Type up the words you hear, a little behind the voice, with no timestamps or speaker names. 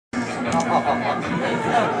It's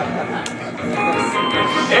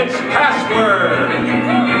password.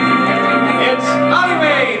 It's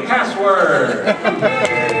Anime Password.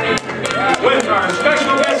 With our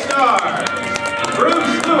special guest star,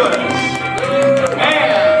 Bruce Lewis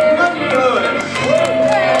and Money Lewis.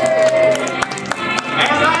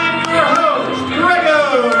 And I'm your host, Greggo.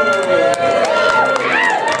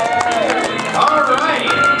 All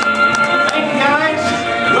right. Thank you guys.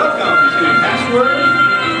 Welcome to Password.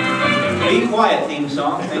 Be Quiet theme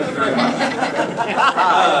song. Thank you very much.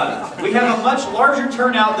 We have a much larger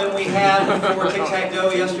turnout than we had for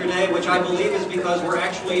Tic-Tac-Toe yesterday, which I believe is because we're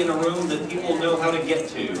actually in a room that people know how to get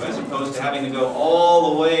to, as opposed to having to go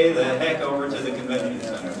all the way the heck over to the convention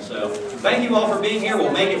center. So, thank you all for being here.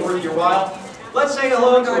 We'll make it worth your while. Let's say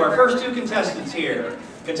hello to our first two contestants here.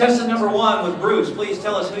 Contestant number one with Bruce. Please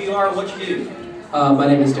tell us who you are and what you do. My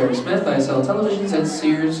name is Derek Smith. I sell televisions at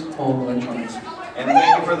Sears Home Electronics. And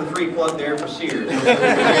thank you for the free plug there for Sears.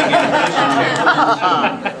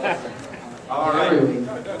 All right.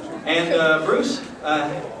 And Bruce,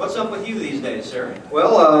 what's up with you these days, sir?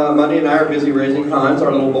 Well, Money and I are busy raising Hans,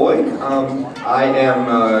 our little boy. I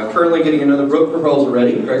am currently getting another book proposal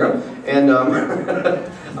ready, Greggo,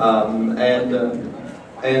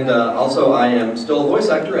 and also I am still a voice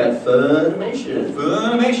actor at Funimation.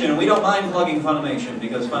 Funimation. We don't mind plugging Funimation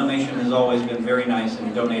because Funimation has always been very nice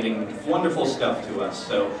in donating wonderful stuff to us.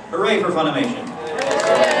 So, hooray for Funimation.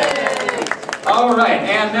 All right,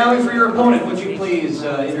 and now for your opponent, would you please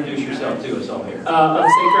introduce yourself to us all here? I'm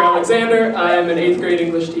Saker Alexander. I am an 8th grade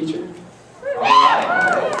English teacher. All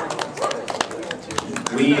right.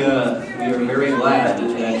 We are very glad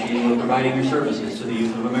that you are providing your services to the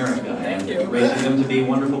youth of America and raising them to be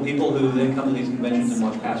wonderful people who then come to these conventions and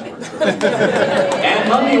watch Password. And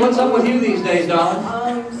Monday, what's up with you these days, darling?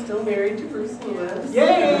 I'm still married to Bruce Lewis.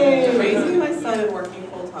 Yay! Raising my son and working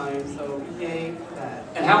full time, so yay for that.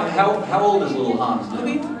 And how old is little Hans now?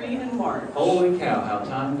 He'll be 3 in March. Holy cow, how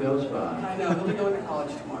time goes by. I know, he'll be going to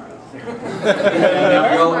college tomorrow.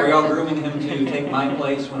 Now, are y'all grooming him to take my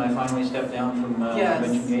place when I finally step down from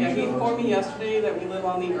convention game? Yeah, he informed me yesterday that we live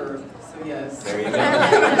on the earth, so yes. There you go.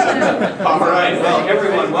 All right, well,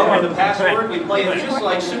 everyone, welcome to Password. We play it just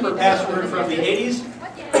like Super Password from the 80s.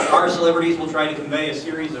 Our celebrities will try to convey a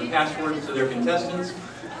series of passwords to their contestants.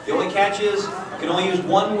 The only catch is you can only use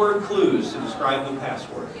one-word clues to describe the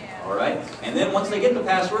password. All right? And then once they get the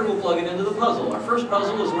password, we'll plug it into the puzzle. Our first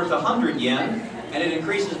puzzle is worth 100 yen, and it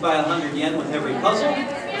increases by 100 yen with every puzzle.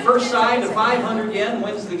 The first side of 500 yen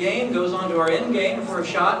wins the game, goes on to our end game for a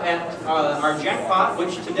shot at our jackpot,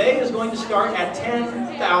 which today is going to start at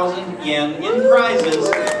 10,000 yen in prizes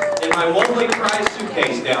in my lovely prize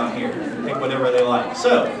suitcase down here. Pick whatever they like.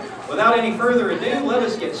 So, without any further ado, let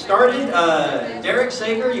us get started. Derek,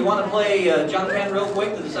 Saker, you want to play Junkan real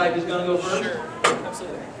quick to decide who's going to go first? Sure,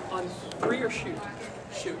 absolutely. On 3 or shoot?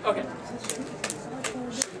 Shoot, okay.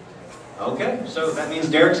 Okay, so that means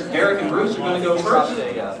Derek and Bruce are going to go first.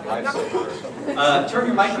 Turn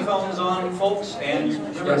your microphones on, folks, and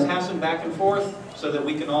remember to pass them back and forth so that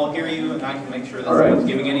we can all hear you and I can make sure that no one's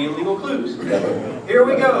giving any illegal clues. Here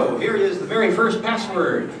we go. Here is the very first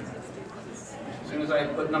password. As soon as I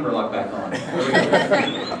put number lock back on. Here we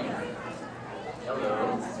go.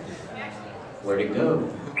 Hello. Where'd it go?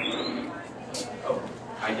 Oh,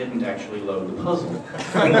 I didn't actually load the puzzle.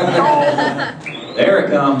 There it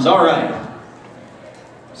comes. All right.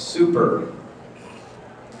 Super.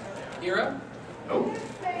 Era? Oh.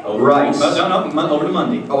 Rice. No, over to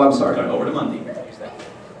Monday. Oh, I'm sorry. Over to Monday.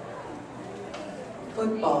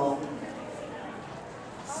 Football.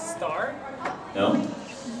 Star? No.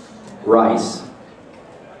 Rice.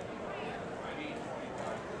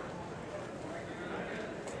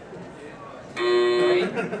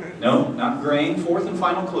 Grain? No, not grain. Fourth and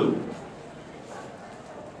final clue.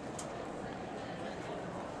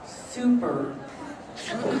 Super.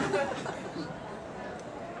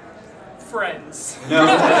 Friends. No.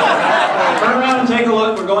 Turn around and take a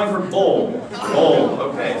look. We're going for bowl. Bowl.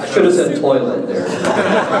 Okay. I should have said toilet there.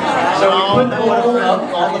 So we put bowl up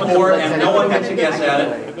on the board and no one gets a guess at it.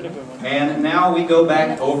 And now we go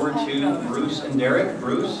back over to Bruce and Derek.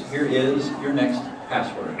 Bruce, here is your next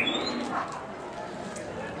password.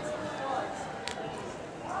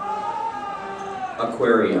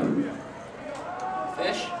 Aquarium.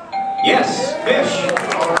 Fish? Yes, fish.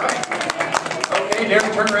 All right. Okay,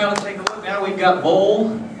 Derek, turn around and take a look. Now we've got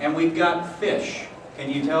bowl and we've got fish. Can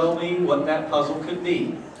you tell me what that puzzle could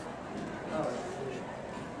be?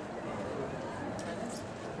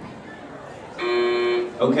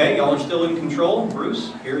 Okay, y'all are still in control.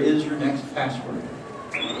 Bruce, here is your next password.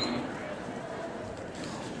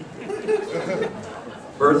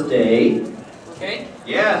 Birthday. Okay.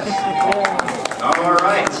 Yes. All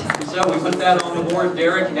right. So we put that on the board,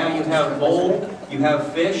 Derek. Now you have bowl, you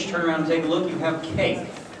have fish. Turn around and take a look. You have cake.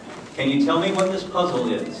 Can you tell me what this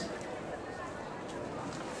puzzle is?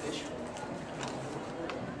 Fish.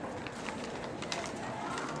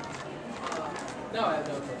 No, I have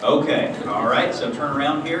no clue. Okay. All right. So turn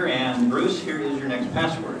around here, and Bruce, here is your next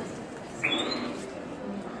password.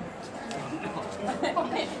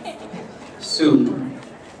 Soup.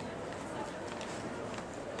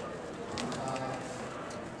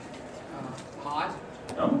 Hot.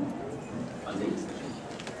 No. Monday.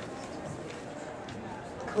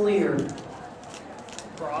 Clear.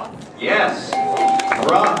 Broth. Yes.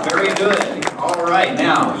 Broth. Very good. All right.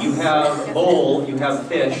 Now you have bowl, you have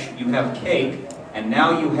fish, you have cake, and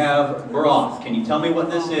now you have broth. Can you tell me what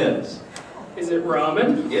this is? Is it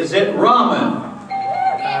ramen? Is it ramen?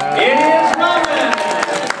 It is ramen!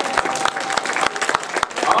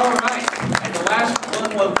 All right. And the last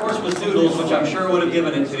one, well, of course, was noodles, which I'm sure would have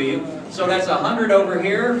given it to you. So that's 100 over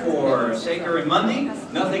here for Saker and Mundy.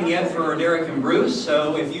 Nothing yet for Derek and Bruce.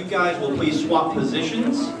 So if you guys will please swap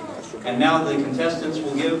positions. And now the contestants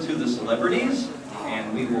will give to the celebrities.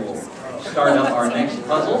 And we will start up our next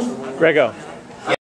puzzle. Greggo.